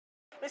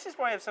This is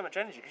why you have so much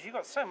energy, because you've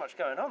got so much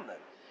going on then.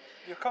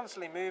 You're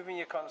constantly moving,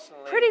 you're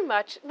constantly... Pretty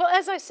much. Well,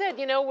 as I said,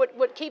 you know,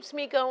 what keeps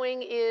me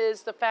going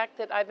is the fact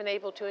that I've been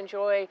able to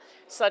enjoy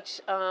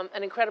such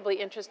an incredibly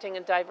interesting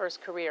and diverse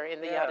career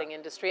in the yachting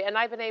industry, and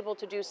I've been able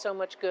to do so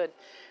much good.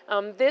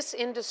 This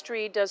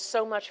industry does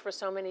so much for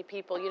so many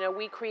people. You know,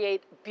 we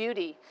create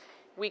beauty,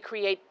 we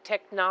create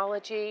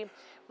technology,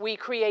 we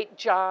create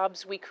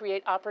jobs, we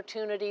create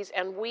opportunities,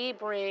 and we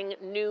bring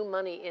new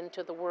money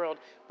into the world.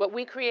 What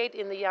we create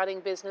in the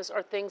yachting business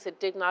are things that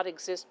did not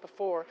exist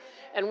before.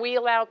 And we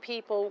allow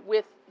people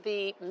with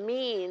the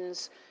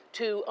means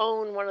to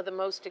own one of the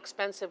most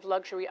expensive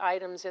luxury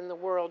items in the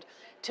world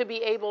to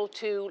be able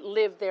to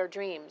live their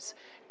dreams.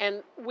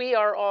 And we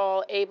are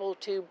all able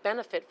to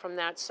benefit from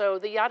that. So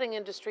the yachting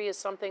industry is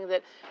something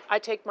that I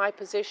take my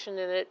position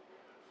in it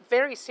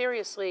very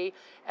seriously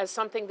as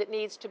something that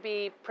needs to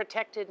be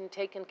protected and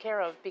taken care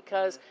of,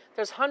 because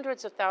there's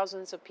hundreds of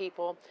thousands of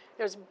people,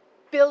 there's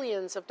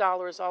billions of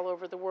dollars all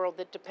over the world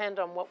that depend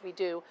on what we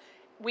do.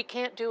 We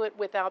can't do it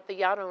without the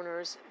yacht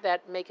owners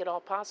that make it all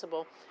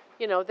possible.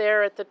 You know,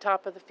 they're at the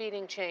top of the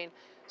feeding chain.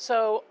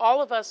 So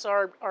all of us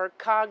are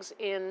cogs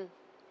in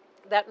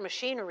that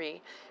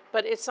machinery,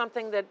 but it's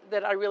something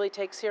that I really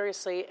take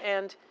seriously.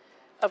 And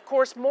of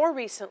course, more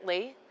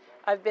recently,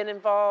 I've been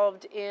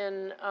involved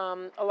in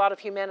a lot of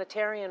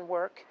humanitarian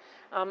work.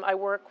 I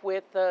work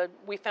with,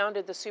 we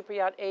founded the Super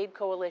Yacht Aid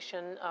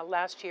Coalition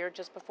last year,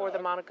 just before the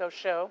Monaco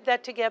show.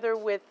 That together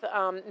with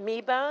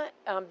MEBA,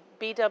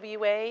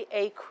 BWA,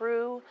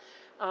 A-Crew,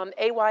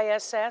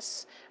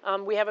 AYSS.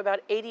 We have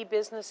about 80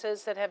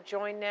 businesses that have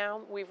joined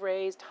now. We've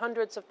raised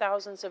hundreds of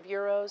thousands of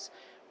euros.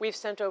 We've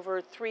sent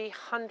over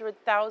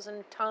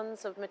 300,000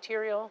 tons of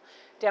material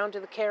down to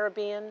the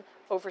Caribbean.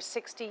 Over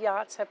 60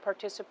 yachts have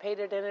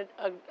participated in it,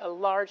 a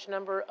large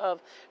number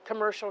of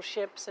commercial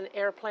ships and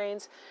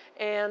airplanes.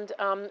 And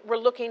we're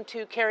looking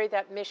to carry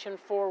that mission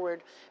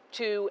forward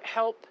to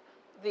help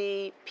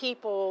the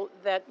people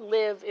that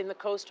live in the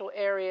coastal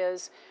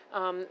areas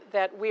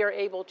that we are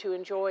able to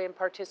enjoy and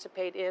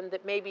participate in,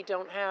 that maybe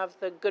don't have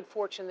the good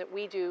fortune that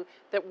we do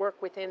that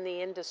work within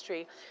the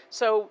industry.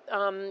 So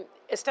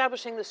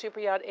establishing the Super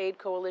Yacht Aid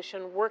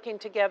Coalition, working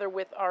together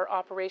with our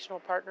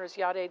operational partners,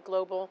 Yacht Aid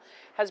Global,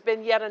 has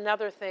been yet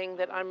another thing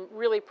that I'm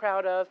really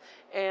proud of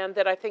and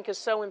that I think is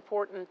so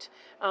important.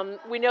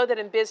 We know that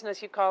in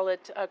business you call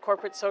it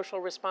corporate social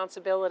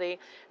responsibility.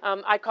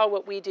 I call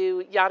what we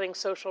do yachting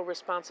social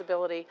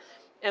responsibility.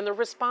 And the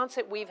response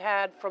that we've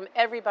had from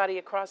everybody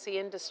across the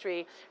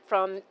industry,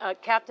 from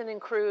captain and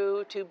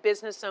crew to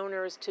business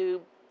owners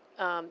to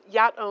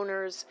yacht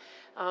owners,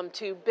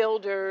 to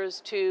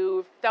builders,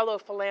 to fellow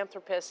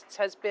philanthropists,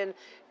 has been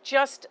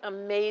just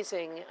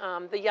amazing.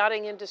 The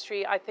yachting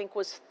industry, I think,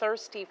 was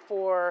thirsty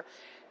for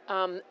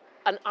an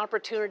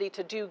opportunity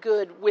to do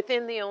good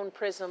within the own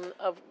prism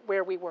of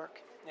where we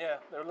work. Yeah,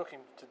 they're looking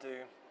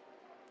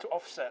to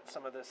offset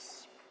some of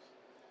this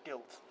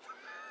guilt.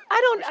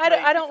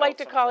 I don't like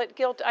to call it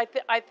guilt.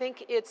 I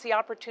think it's the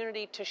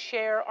opportunity to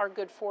share our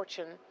good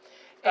fortune.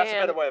 That's a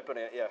better way of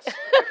putting it, yes.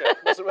 Okay,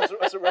 that's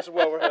a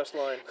well-rehearsed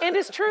line. And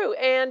it's true.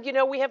 And, you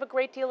know, we have a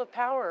great deal of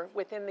power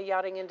within the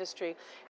yachting industry.